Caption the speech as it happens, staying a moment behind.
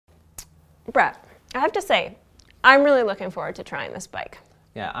Brett, I have to say, I'm really looking forward to trying this bike.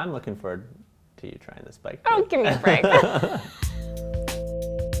 Yeah, I'm looking forward to you trying this bike. Oh, give me a break.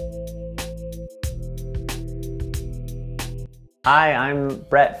 Hi, I'm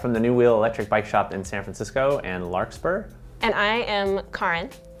Brett from the New Wheel Electric Bike Shop in San Francisco and Larkspur. And I am Karin.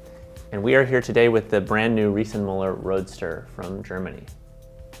 And we are here today with the brand new Riese Müller Roadster from Germany.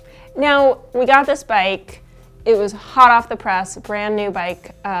 Now, we got this bike. It was hot off the press, brand new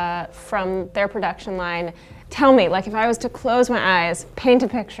bike from their production line. Tell me, like if I was to close my eyes, paint a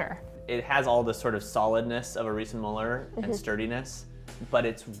picture. It has all the sort of solidness of a Riese Müller and sturdiness, but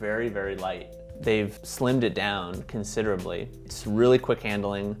it's very, very light. They've slimmed it down considerably. It's really quick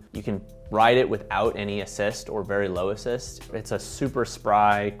handling. You can ride it without any assist or very low assist. It's a super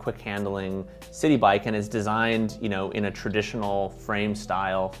spry, quick handling city bike, and it's designed, you know, in a traditional frame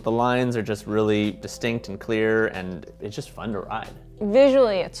style. The lines are just really distinct and clear, and it's just fun to ride.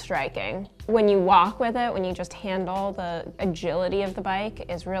 Visually, it's striking. When you walk with it, when you just handle, the agility of the bike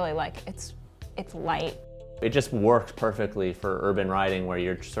is really like, it's light. It just works perfectly for urban riding where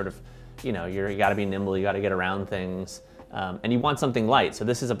you're sort of, you know, you gotta be nimble, you gotta get around things, and you want something light. So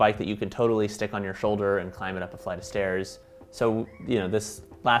this is a bike that you can totally stick on your shoulder and climb it up a flight of stairs. So, you know, this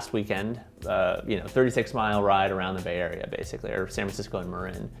last weekend, 36-mile ride around the Bay Area, basically, or San Francisco and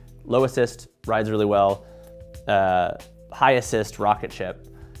Marin. Low assist, rides really well. High assist, rocket ship,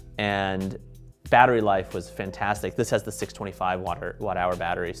 and battery life was fantastic. This has the 625 watt hour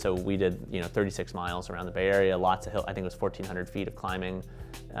battery, so we did 36 miles around the Bay Area, lots of hill. I think it was 1,400 feet of climbing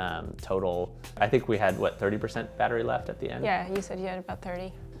total. I think we had what, 30% battery left at the end. Yeah, you said you had about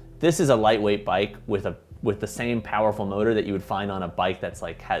 30. This is a lightweight bike with the same powerful motor that you would find on a bike that's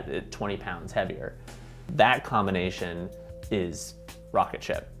like 20 pounds heavier. That combination is rocket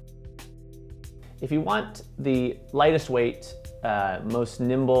ship. If you want the lightest weight, most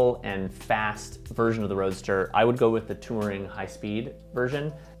nimble and fast version of the Roadster, I would go with the Touring high-speed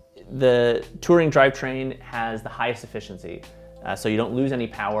version. The Touring drivetrain has the highest efficiency, so you don't lose any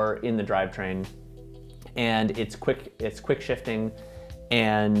power in the drivetrain, and it's quick shifting,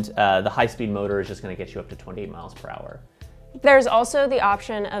 and the high-speed motor is just going to get you up to 28 miles per hour. There's also the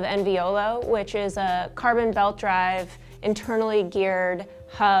option of NVOLO, which is a carbon belt drive, internally geared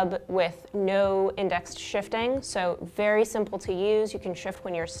hub with no indexed shifting, so very simple to use. You can shift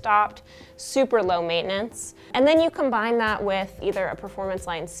when you're stopped, super low maintenance. And then you combine that with either a Performance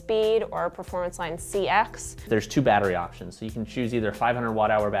Line Speed or a Performance Line CX. There's two battery options, so you can choose either a 500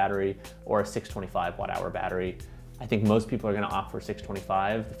 watt hour battery or a 625 watt hour battery. I think most people are going to opt for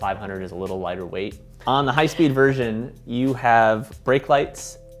 625. The 500 is a little lighter weight. On the high-speed version, you have brake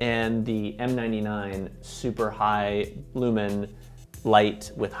lights and the M99 super high lumen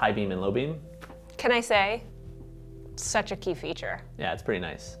light with high beam and low beam. Can I say, such a key feature. Yeah, it's pretty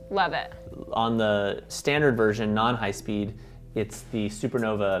nice. Love it. On the standard version, non-high speed, it's the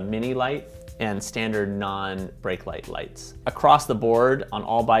Supernova mini light and standard non-brake light lights. Across the board, on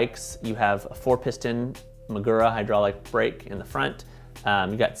all bikes, you have a 4-piston Magura hydraulic brake in the front.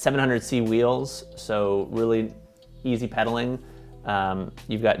 You've got 700C wheels, so really easy pedaling.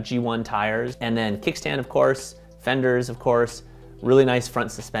 You've got G1 tires, and then kickstand, of course, fenders, of course, really nice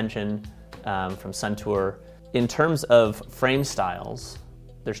front suspension from Suntour. In terms of frame styles,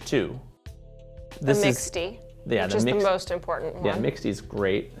 there's two. The Mixty, which is the most important one. Yeah, Mixty's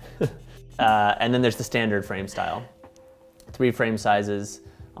great. And then there's the standard frame style. 3 frame sizes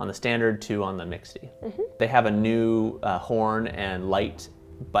on the standard, 2 on the Mixty. They have a new horn and light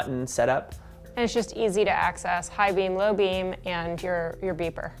button setup. And it's just easy to access, high beam, low beam, and your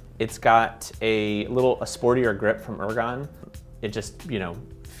beeper. It's got a sportier grip from Ergon. It just,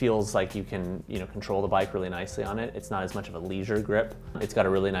 feels like you can, control the bike really nicely on it. It's not as much of a leisure grip. It's got a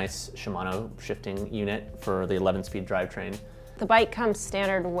really nice Shimano shifting unit for the 11-speed drivetrain. The bike comes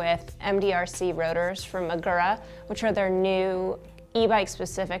standard with MDRC rotors from Magura, which are their new e-bike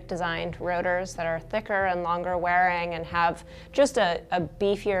specific designed rotors that are thicker and longer wearing and have just a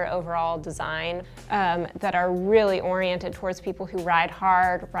beefier overall design that are really oriented towards people who ride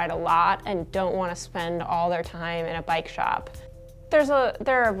hard, ride a lot, and don't want to spend all their time in a bike shop. There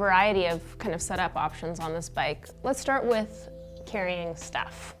are a variety of kind of setup options on this bike. Let's start with carrying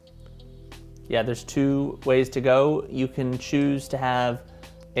stuff. Yeah, there's 2 ways to go. You can choose to have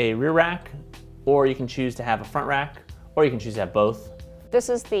a rear rack, or you can choose to have a front rack, or you can choose to have both. This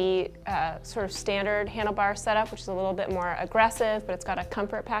is the sort of standard handlebar setup, which is a little bit more aggressive, but it's got a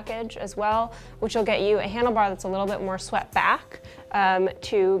comfort package as well, which will get you a handlebar that's a little bit more swept back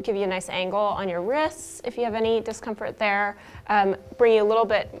to give you a nice angle on your wrists if you have any discomfort there, bring you a little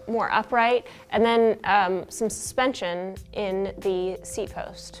bit more upright, and then some suspension in the seat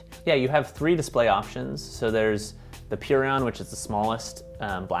post. Yeah, you have 3 display options. So there's the Purion, which is the smallest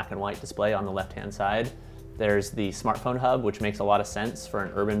black and white display on the left-hand side. There's the smartphone hub, which makes a lot of sense for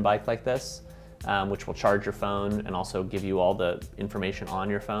an urban bike like this, which will charge your phone and also give you all the information on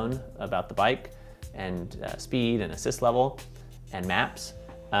your phone about the bike and speed and assist level and maps.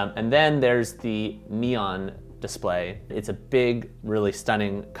 And then there's the neon display. It's a big, really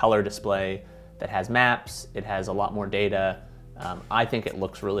stunning color display that has maps. It has a lot more data. I think it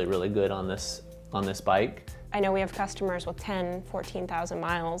looks really, really good on this bike. I know we have customers with 10, 14,000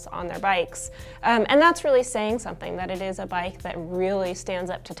 miles on their bikes. And that's really saying something, that it is a bike that really stands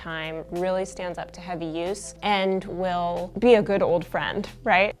up to time, really stands up to heavy use, and will be a good old friend,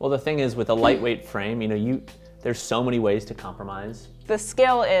 right? Well, the thing is, with a lightweight frame, there's so many ways to compromise. The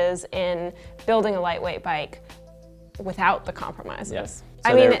skill is in building a lightweight bike without the compromises. Yeah. So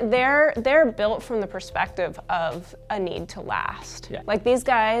I mean, they're built from the perspective of a need to last. Yeah. Like these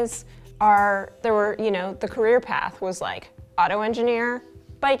guys the career path was like auto engineer,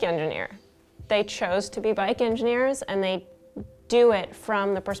 bike engineer. They chose to be bike engineers, and they do it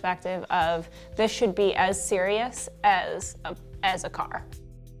from the perspective of this should be as serious as a car.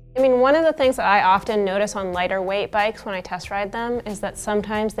 I mean, one of the things that I often notice on lighter weight bikes when I test ride them is that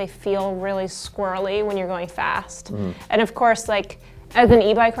sometimes they feel really squirrely when you're going fast. And of course, like, as an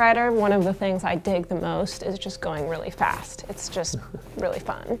e-bike rider, one of the things I dig the most is just going really fast. It's just really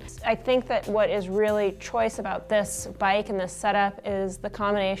fun. I think that what is really choice about this bike and this setup is the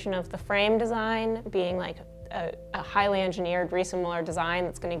combination of the frame design being like a highly engineered Riese Müller design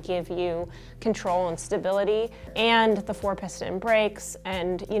that's going to give you control and stability, and the 4-piston brakes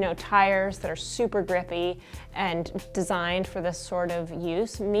and tires that are super grippy and designed for this sort of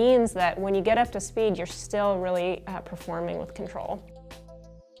use means that when you get up to speed, you're still really performing with control.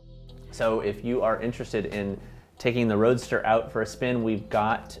 So if you are interested in taking the Roadster out for a spin, we've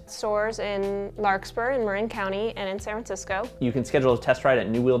got stores in Larkspur in Marin County and in San Francisco. You can schedule a test ride at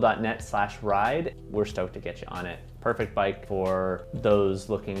newwheel.net/ride. We're stoked to get you on it. Perfect bike for those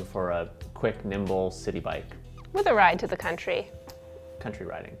looking for a quick, nimble city bike. With a ride to the country. Country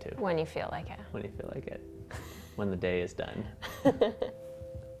riding too. When you feel like it. When you feel like it. When the day is done.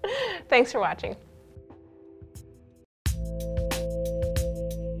 Thanks for watching.